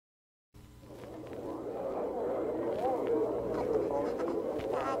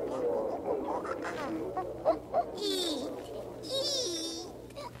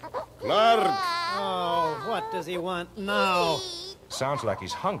Clark! Oh, what does he want now? Sounds like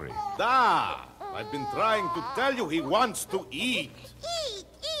he's hungry. Da! I've been trying to tell you he wants to eat.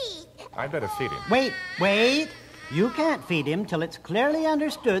 I'd better feed him. Wait. You can't feed him till it's clearly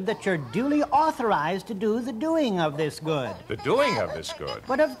understood that you're duly authorized to do the doing of this good. The doing of this good?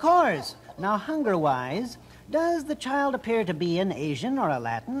 But of course. Now, hunger-wise, does the child appear to be an Asian or a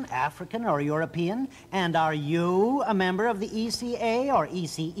Latin, African or European? And are you a member of the ECA or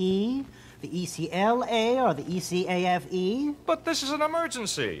ECE, the ECLA or the ECAFE? But this is an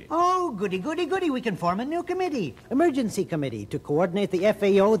emergency. Oh, goody. We can form a new committee. Emergency committee to coordinate the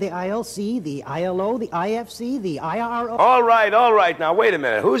FAO, the ILC, the ILO, the IFC, the IRO. All right. Now, wait a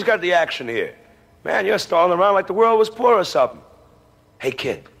minute. Who's got the action here? Man, you're stalling around like the world was poor or something. Hey,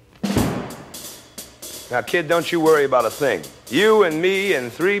 kid. Now, kid, don't you worry about a thing. You and me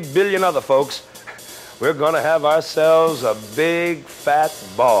and 3 billion other folks, we're gonna have ourselves a big, fat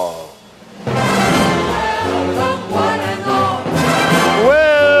ball.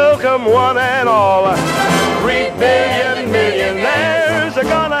 Welcome, one and all. 3 billion millionaires are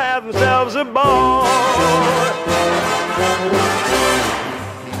gonna have themselves a ball.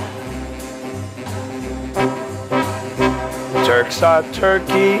 Turks are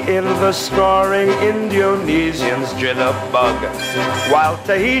turkey in the snoring Indonesians jitterbug, while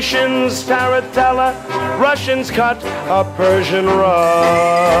Tahitians tarantella, Russians cut a Persian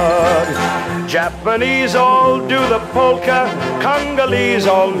rug. Japanese all do the polka, Congolese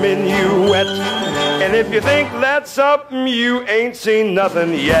all minuet. And if you think that's something, you ain't seen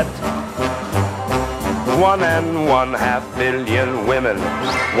nothing yet. 1.5 billion women,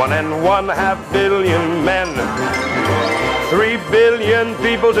 1.5 billion men, 3 billion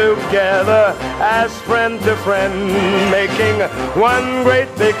people together as friend to friend, making one great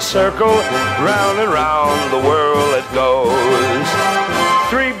big circle, round and round the world it goes.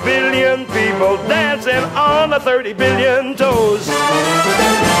 3 billion people dancing on the 30 billion toes.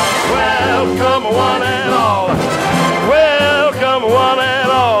 Welcome one and all, welcome one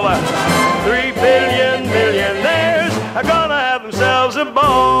and all. 3 billion millionaires are gonna have themselves a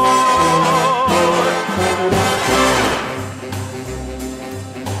ball.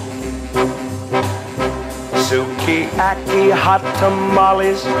 Sukiyaki, hot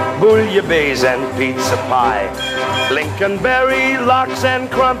tamales, bouillabaisse and pizza pie, Lincolnberry, lox and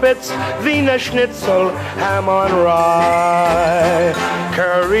crumpets, Wiener Schnitzel, ham on rye,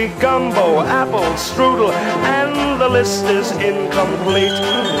 curry gumbo, apple strudel, and the list is incomplete.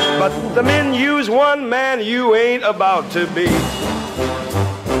 But the menu's one man you ain't about to beat.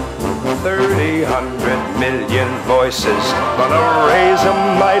 30, 100 million voices gonna raise a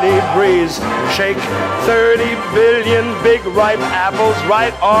mighty breeze, shake 30 billion big ripe apples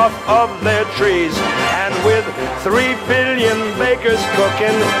right off of their trees. And with 3 billion bakers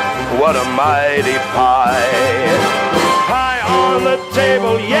cooking, what a mighty pie. Pie on the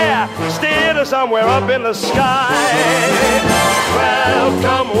table, yeah, steer to somewhere up in the sky.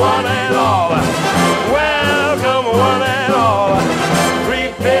 Welcome one and all, welcome one and all.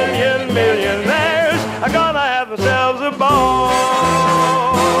 3 billion millionaires are gonna have themselves a ball.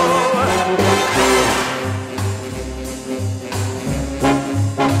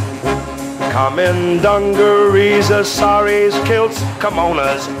 Come in dungarees, saris, kilts,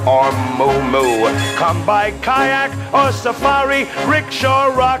 kimonos, or moo-moo. Come by kayak or safari,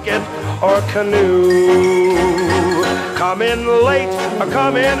 rickshaw, rocket, or canoe. Come in late or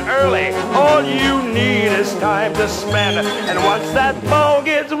come in early, all you need is time to spend. And once that ball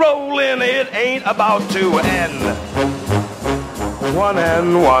gets rolling, it ain't about to end.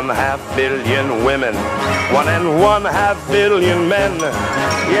 1.5 billion women, 1.5 billion men.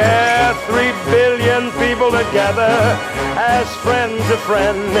 Yeah, 3 billion people together as friend to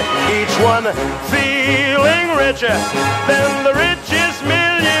friend, each one feeling richer than the richest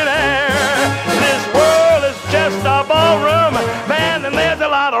millionaire. This world is just a ballroom, man, and there's a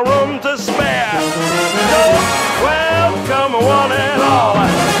lot of room to spare. So welcome one and all,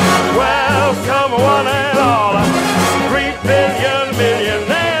 welcome one and all. 3 billion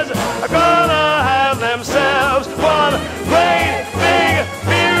millionaires are gonna have themselves one great big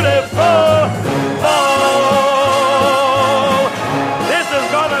beautiful ball. This is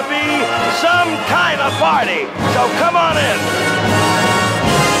gonna be some kind of party, so come on in.